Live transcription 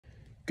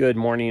Good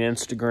morning,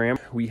 Instagram.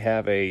 We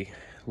have a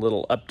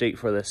little update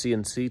for the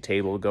CNC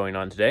table going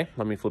on today.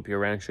 Let me flip you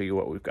around and show you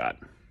what we've got.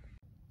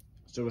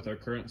 So with our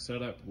current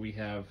setup, we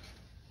have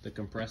the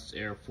compressed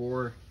air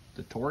for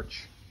the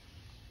torch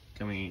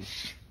coming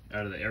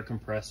out of the air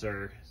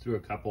compressor through a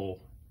couple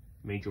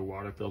major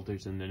water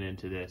filters and then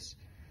into this.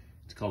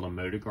 It's called a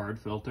motor guard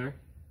filter.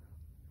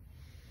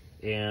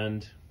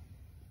 And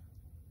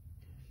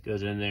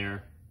goes in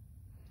there,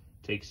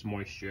 takes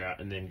moisture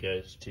out, and then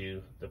goes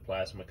to the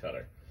plasma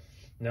cutter.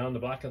 Now on the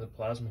back of the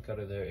plasma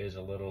cutter there is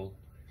a little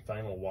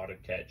final water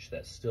catch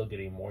that's still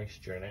getting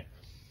moisture in it.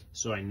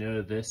 So I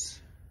know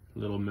this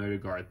little motor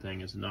guard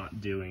thing is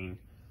not doing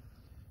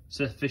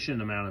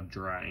sufficient amount of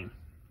drying.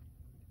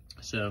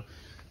 So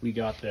we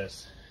got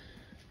this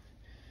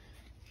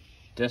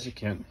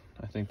Desiccant,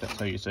 I think that's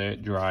how you say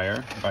it,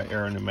 dryer by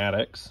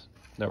Aeropneumatics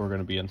that we're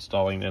going to be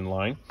installing in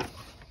line.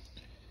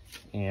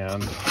 And I'll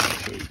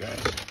show you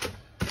guys.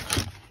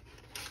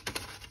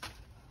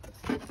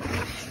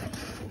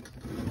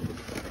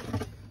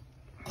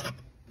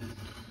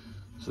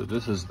 So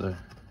this is the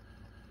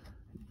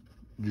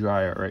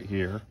dryer right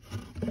here.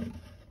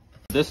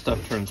 This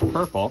stuff turns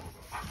purple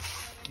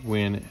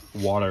when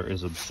water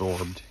is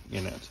absorbed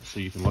in it. So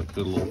you can look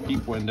through the little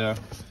peep window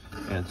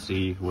and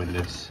see when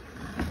this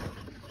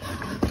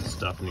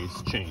stuff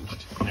needs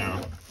changed.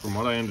 Now, from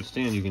what I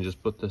understand, you can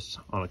just put this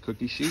on a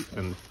cookie sheet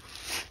and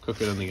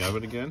cook it in the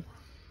oven again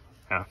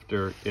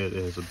after it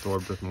is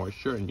absorbed with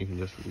moisture, and you can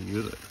just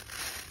reuse it.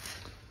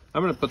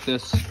 I'm going to put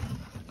this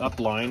up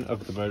line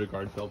of the motor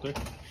guard filter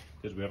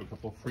because we have a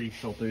couple free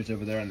filters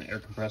over there on the air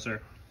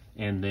compressor,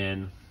 and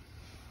then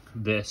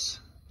this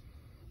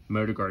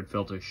motor guard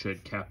filter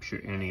should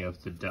capture any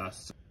of the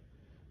dust.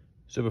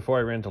 So before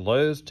I ran to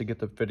Lowe's to get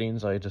the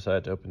fittings, I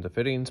decided to open the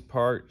fittings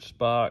parts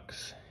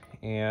box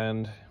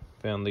and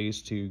found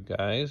these two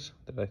guys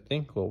that I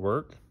think will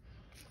work.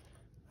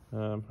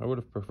 I would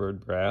have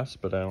preferred brass,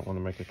 but I don't want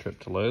to make a trip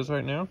to Lowe's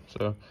right now.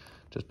 So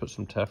just put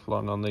some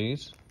Teflon on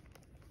these,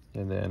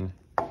 and then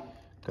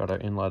got our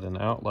inlet and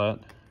outlet,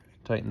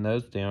 tighten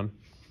those down.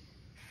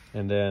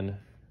 And then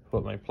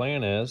what my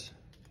plan is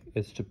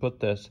to put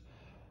this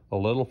a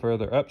little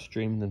further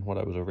upstream than what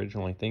I was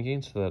originally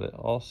thinking, so that it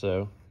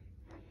also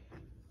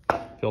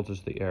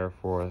filters the air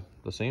for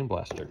the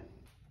Sandblaster.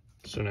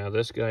 So now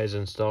this guy's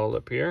installed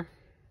up here.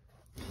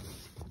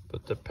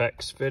 Put the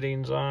PEX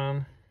fittings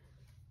on.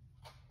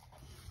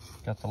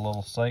 Got the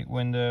little sight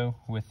window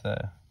with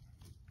the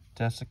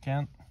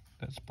Desiccant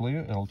that's blue.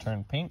 It'll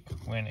turn pink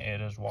when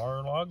it is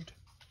waterlogged.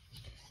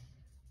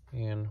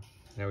 And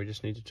now we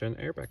just need to turn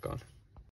the air back on.